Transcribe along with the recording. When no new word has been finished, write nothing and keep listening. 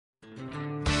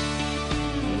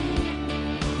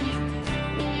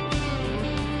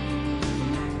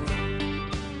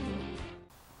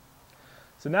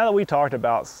So now that we talked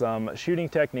about some shooting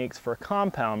techniques for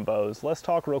compound bows, let's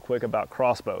talk real quick about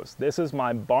crossbows. This is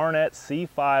my Barnett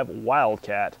C5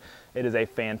 Wildcat. It is a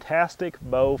fantastic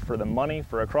bow for the money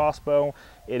for a crossbow.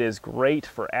 It is great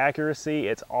for accuracy.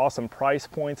 It's awesome price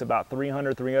points, about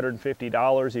 $300,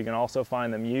 $350. You can also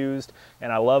find them used.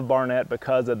 And I love Barnett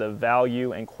because of the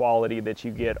value and quality that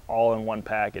you get all in one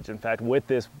package. In fact, with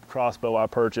this crossbow I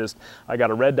purchased, I got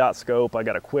a red dot scope, I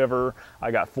got a quiver,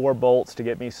 I got 4 bolts to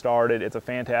get me started. It's a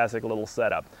fantastic little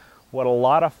setup. What a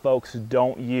lot of folks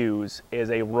don't use is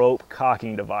a rope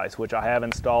cocking device, which I have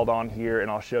installed on here, and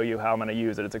I'll show you how I'm going to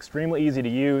use it. It's extremely easy to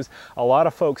use. A lot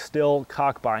of folks still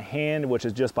cock by hand, which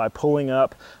is just by pulling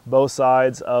up both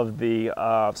sides of the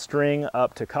string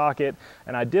up to cock it,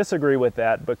 and I disagree with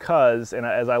that because, and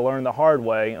as I learned the hard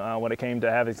way when it came to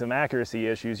having some accuracy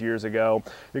issues years ago,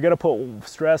 you're going to put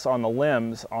stress on the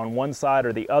limbs on one side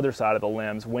or the other side of the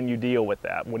limbs when you deal with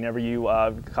that, whenever you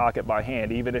cock it by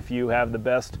hand. Even if you have the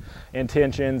best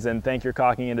intentions and think you're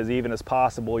cocking it as even as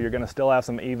possible, you're going to still have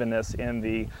some evenness in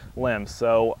the limbs.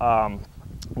 So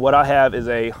what I have is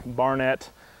a Barnett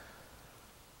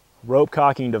rope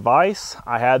cocking device.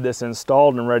 I had this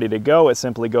installed and ready to go. It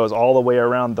simply goes all the way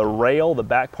around the rail, the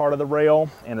back part of the rail,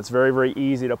 and it's very, very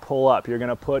easy to pull up. You're going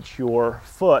to put your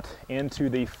foot into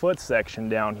the foot section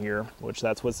down here, which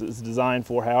that's what it's designed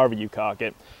for, however you cock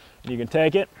it. You can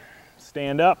take it,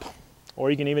 stand up,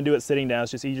 or you can even do it sitting down.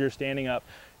 It's just easier standing up.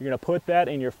 You're going to put that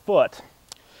in your foot.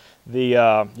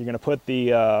 You're going to put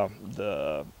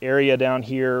the area down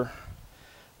here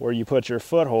where you put your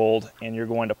foothold, and you're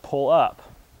going to pull up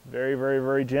very, very,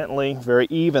 very gently, very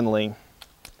evenly,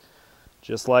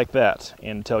 just like that,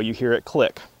 until you hear it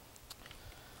click.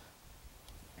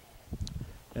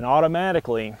 And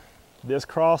automatically, this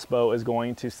crossbow is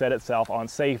going to set itself on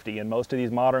safety, and most of these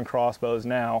modern crossbows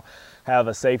now have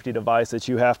a safety device that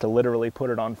you have to literally put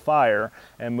it on fire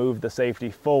and move the safety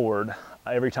forward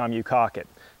every time you cock it.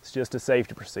 It's just a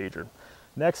safety procedure.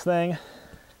 Next thing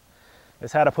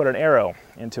is how to put an arrow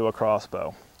into a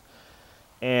crossbow.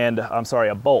 And I'm sorry,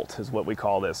 a bolt is what we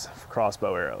call this for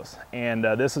crossbow arrows. And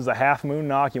this is a half moon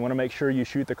knock. You want to make sure you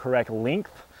shoot the correct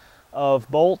length of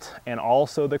bolt and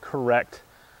also the correct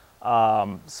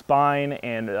spine,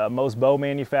 and most bow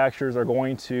manufacturers are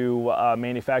going to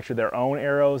manufacture their own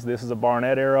arrows. This is a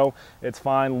Barnett arrow. It's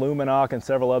fine. Luminoc and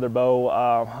several other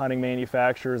bow hunting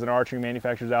manufacturers and archery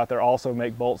manufacturers out there also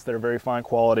make bolts that are very fine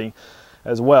quality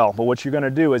as well. But what you're going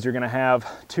to do is you're going to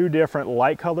have 2 different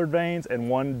light colored veins and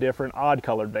 1 different odd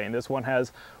colored vein. This one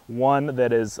has 1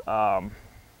 that is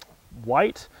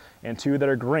white and 2 that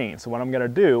are green. So what I'm going to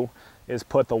do is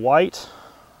put the white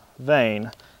vein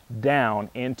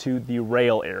down into the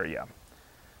rail area.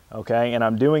 Okay, and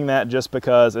I'm doing that just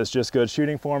because it's just good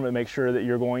shooting form. It makes sure that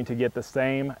you're going to get the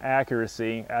same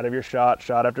accuracy out of your shot,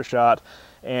 shot after shot,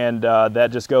 and that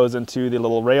just goes into the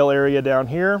little rail area down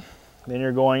here. Then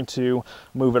you're going to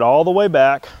move it all the way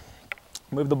back,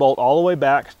 move the bolt all the way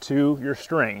back to your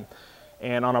string.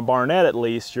 And on a Barnett at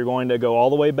least, you're going to go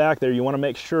all the way back there. You want to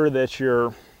make sure that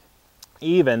you're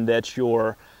even, that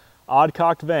your odd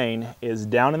cocked vein is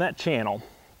down in that channel,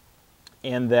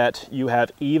 and that you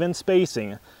have even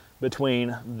spacing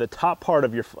between the top part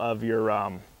of your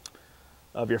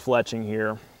fletching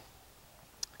here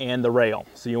and the rail.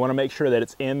 So you want to make sure that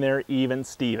it's in there even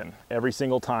Steven every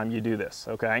single time you do this,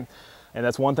 okay? And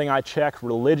that's one thing I check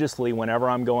religiously whenever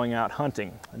I'm going out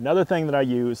hunting. Another thing that I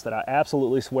use that I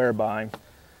absolutely swear by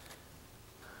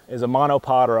is a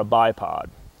monopod or a bipod.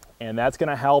 And that's going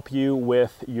to help you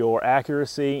with your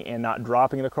accuracy and not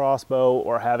dropping the crossbow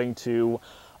or having to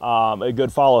a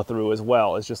good follow through as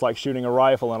well. It's just like shooting a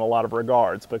rifle in a lot of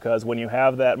regards, because when you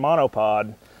have that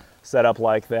monopod set up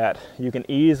like that, you can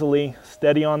easily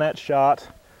steady on that shot,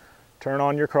 turn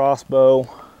on your crossbow,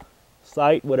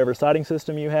 sight, whatever sighting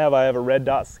system you have. I have a red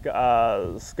dot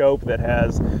scope that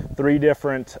has 3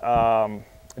 different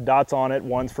dots on it.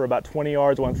 One's for about 20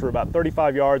 yards, one's for about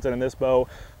 35 yards, and in this bow,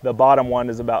 the bottom one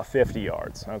is about 50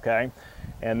 yards, okay?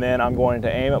 And then I'm going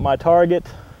to aim at my target.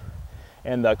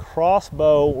 And the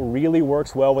crossbow really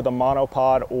works well with a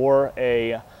monopod or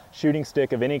a shooting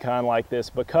stick of any kind like this,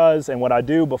 because, and what I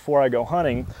do before I go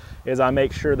hunting is I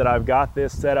make sure that I've got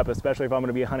this set up, especially if I'm going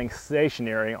to be hunting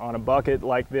stationary on a bucket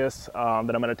like this that I'm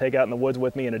going to take out in the woods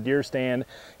with me, in a deer stand.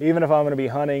 Even if I'm going to be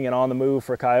hunting and on the move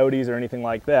for coyotes or anything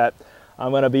like that, I'm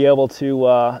going to be able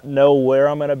to know where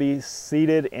I'm going to be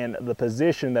seated and the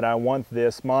position that I want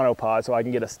this monopod, so I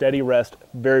can get a steady rest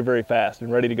very, very fast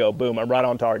and ready to go. Boom, I'm right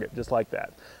on target, just like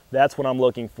that. That's what I'm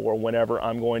looking for whenever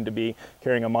I'm going to be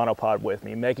carrying a monopod with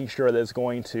me, making sure that it's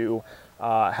going to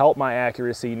help my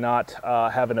accuracy, not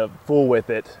having to fool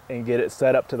with it and get it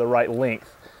set up to the right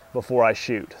length before I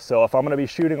shoot. So if I'm going to be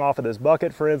shooting off of this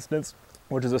bucket, for instance,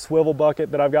 which is a swivel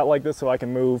bucket that I've got like this so I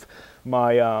can move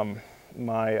my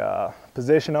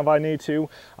position if I need to,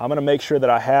 I'm going to make sure that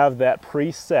I have that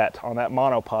preset on that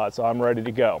monopod so I'm ready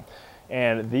to go.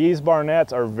 And these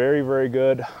Barnetts are very, very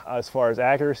good as far as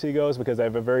accuracy goes because they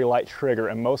have a very light trigger,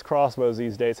 and most crossbows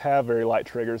these days have very light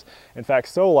triggers. In fact,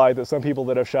 so light that some people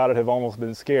that have shot it have almost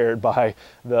been scared by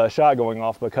the shot going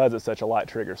off because it's such a light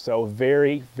trigger. So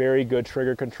very, very good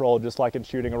trigger control, just like in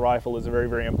shooting a rifle, is very,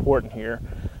 very important here.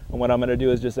 And what I'm going to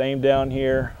do is just aim down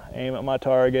here, aim at my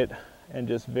target, and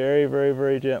just very, very,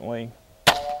 very gently,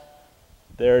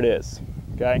 there it is,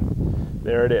 okay?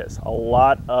 There it is. A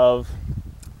lot of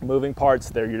moving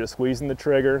parts there. You're just squeezing the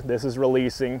trigger, this is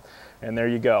releasing, and there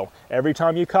you go. Every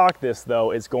time you cock this though,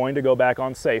 it's going to go back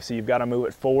on safe, so you've got to move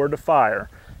it forward to fire,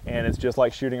 and it's just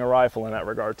like shooting a rifle in that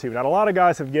regard too. Now, a lot of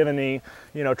guys have given me,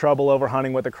 you know, trouble over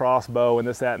hunting with a crossbow and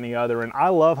this, that, and the other, and I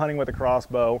love hunting with a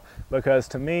crossbow because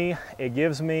to me, it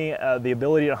gives me the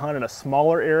ability to hunt in a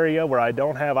smaller area where I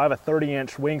have a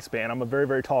 30-inch wingspan. I'm a very,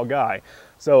 very tall guy,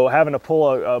 so having to pull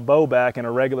a bow back in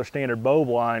a regular standard bow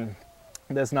blind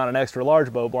that's not an extra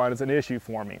large bow blind is an issue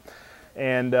for me.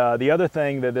 And the other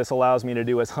thing that this allows me to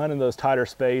do is hunt in those tighter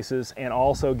spaces and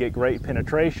also get great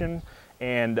penetration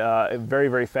and very,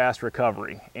 very fast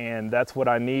recovery. And that's what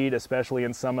I need, especially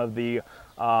in some of the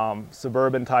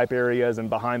suburban type areas and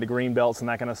behind the green belts and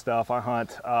that kind of stuff I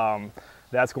hunt.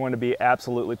 That's going to be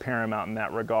absolutely paramount in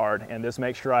that regard. And this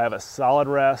makes sure I have a solid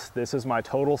rest. This is my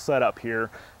total setup here.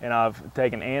 And I've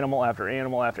taken animal after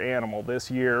animal after animal. This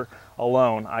year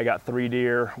alone, I got 3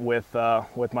 deer with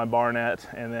my Barnett,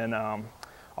 and then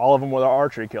all of them were the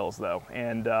archery kills though.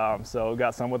 And so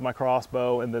got some with my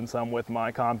crossbow and then some with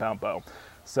my compound bow.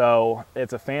 So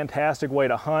it's a fantastic way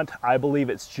to hunt. I believe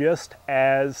it's just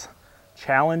as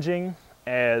challenging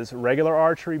as regular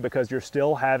archery because you're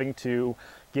still having to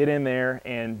get in there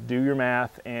and do your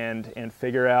math and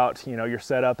figure out, you know, your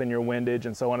setup and your windage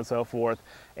and so on and so forth,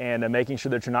 and making sure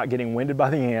that you're not getting winded by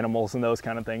the animals and those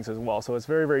kind of things as well. So it's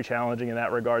very, very challenging in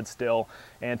that regard still.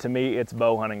 And to me, it's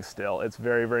bow hunting still. It's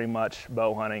very, very much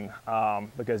bow hunting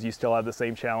because you still have the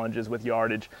same challenges with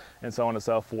yardage and so on and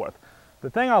so forth. The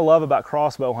thing I love about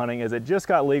crossbow hunting is it just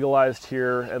got legalized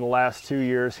here in the last 2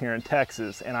 years here in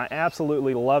Texas, and I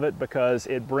absolutely love it because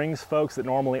it brings folks that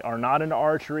normally are not into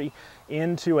archery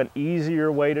into an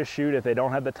easier way to shoot if they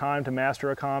don't have the time to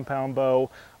master a compound bow.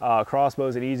 Crossbow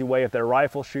is an easy way. If they're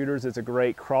rifle shooters, it's a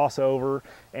great crossover,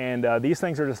 and these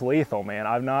things are just lethal, man.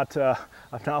 I've not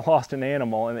lost an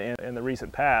animal in the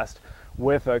recent past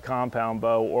with a compound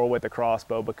bow or with a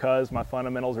crossbow because my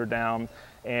fundamentals are down,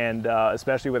 and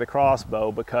especially with a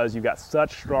crossbow because you've got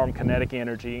such strong kinetic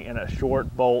energy in a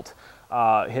short bolt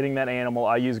hitting that animal.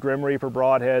 I use Grim Reaper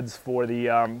broadheads for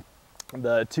the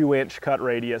 2-inch cut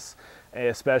radius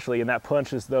especially, and that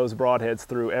punches those broadheads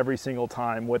through every single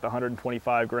time with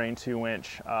 125 grain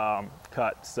 2-inch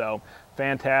cut. So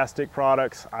fantastic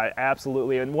products. I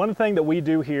absolutely, and one thing that we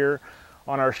do here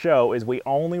on our show is we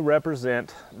only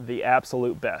represent the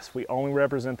absolute best. We only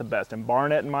represent the best. And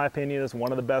Barnett, in my opinion, is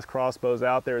one of the best crossbows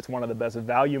out there. It's one of the best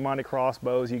value-minded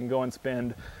crossbows. You can go and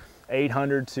spend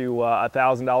 $800 to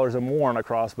 $1,000 or more on a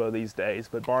crossbow these days.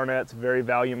 But Barnett's very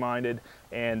value-minded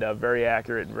and very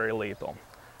accurate and very lethal.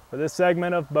 For this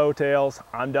segment of Bow Tales,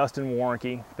 I'm Dustin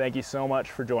Warnke. Thank you so much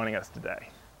for joining us today.